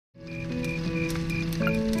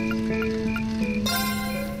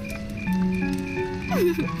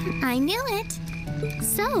I knew it.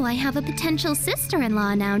 So, I have a potential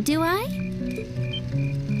sister-in-law now, do I?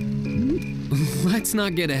 Let's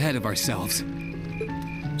not get ahead of ourselves.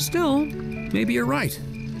 Still, maybe you're right.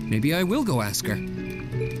 Maybe I will go ask her.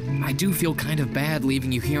 I do feel kind of bad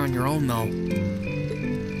leaving you here on your own, though.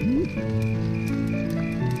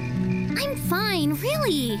 I'm fine,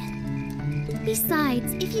 really.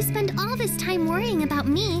 Besides, if you spend all this time worrying about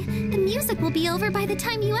me, the music will be over by the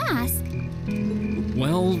time you ask.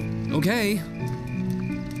 Well, okay.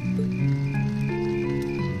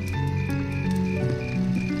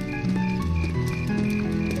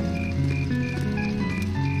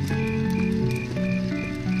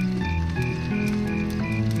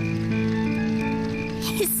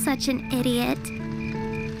 He's such an idiot.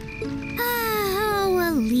 Oh,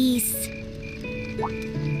 Elise.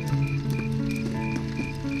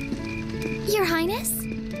 Your Highness?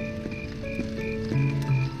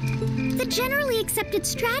 The generally accepted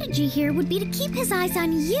strategy here would be to keep his eyes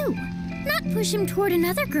on you, not push him toward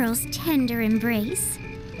another girl's tender embrace.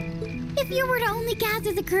 If you were to only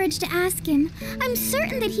gather the courage to ask him, I'm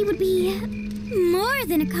certain that he would be more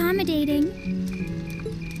than accommodating.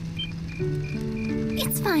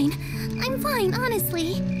 It's fine. I'm fine,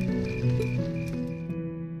 honestly.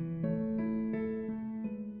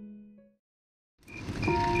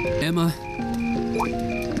 Emma.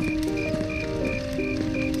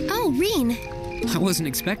 Oh, Rean. I wasn't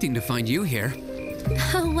expecting to find you here.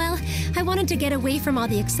 Oh, well, I wanted to get away from all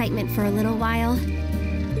the excitement for a little while.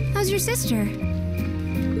 How's your sister?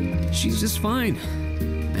 She's just fine.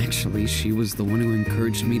 Actually, she was the one who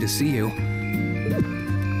encouraged me to see you.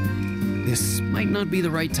 This might not be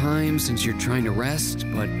the right time since you're trying to rest,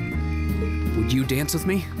 but would you dance with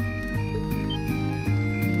me?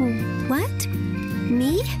 What?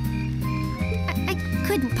 Me? I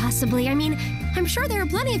couldn't possibly. I mean, I'm sure there are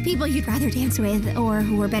plenty of people you'd rather dance with, or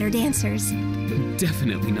who are better dancers.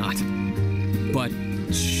 Definitely not. But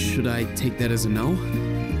should I take that as a no?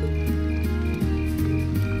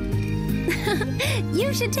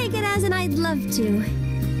 You should take it as an I'd love to.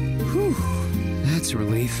 Whew, that's a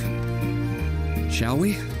relief. Shall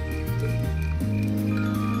we?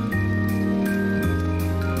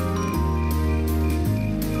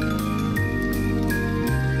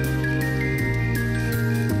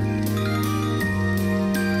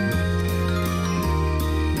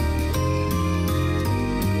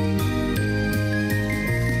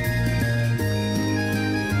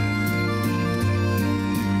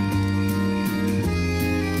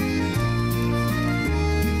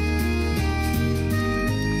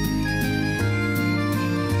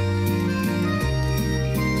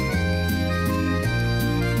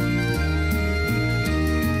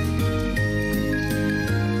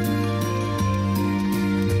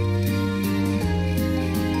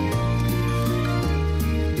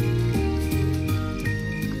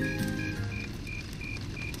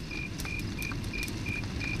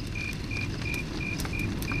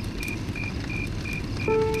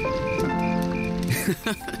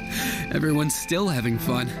 Everyone's still having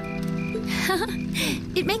fun.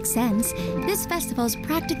 It makes sense. This festival's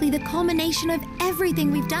practically the culmination of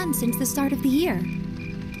everything we've done since the start of the year.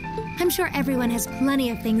 I'm sure everyone has plenty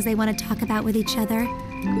of things they want to talk about with each other.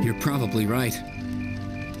 You're probably right.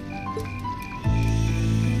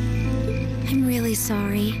 I'm really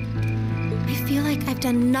sorry. I feel like I've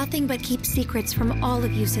done nothing but keep secrets from all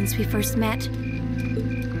of you since we first met.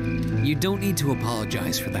 You don't need to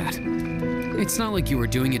apologize for that. It's not like you were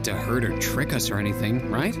doing it to hurt or trick us or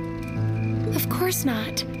anything, right? Of course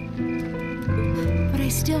not. But I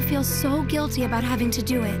still feel so guilty about having to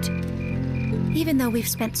do it. Even though we've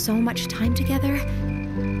spent so much time together,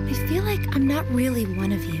 I feel like I'm not really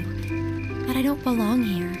one of you. That I don't belong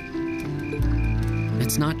here.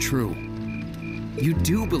 That's not true. You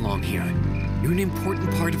do belong here. You're an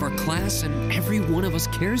important part of our class, and every one of us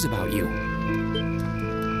cares about you.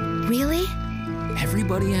 Really?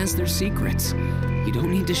 Everybody has their secrets. You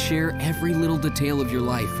don't need to share every little detail of your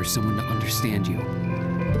life for someone to understand you.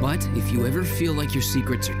 But if you ever feel like your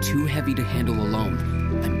secrets are too heavy to handle alone,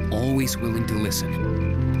 I'm always willing to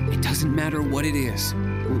listen. It doesn't matter what it is.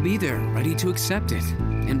 We'll be there, ready to accept it,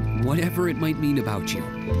 and whatever it might mean about you.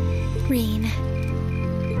 Rean,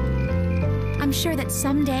 I'm sure that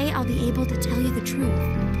someday I'll be able to tell you the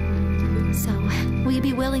truth. So, will you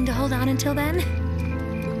be willing to hold on until then?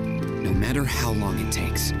 No matter how long it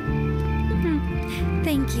takes.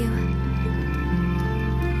 Thank you.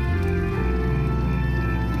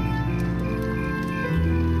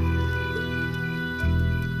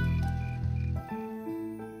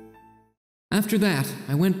 After that,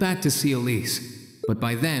 I went back to see Elise, but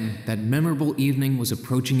by then, that memorable evening was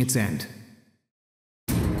approaching its end.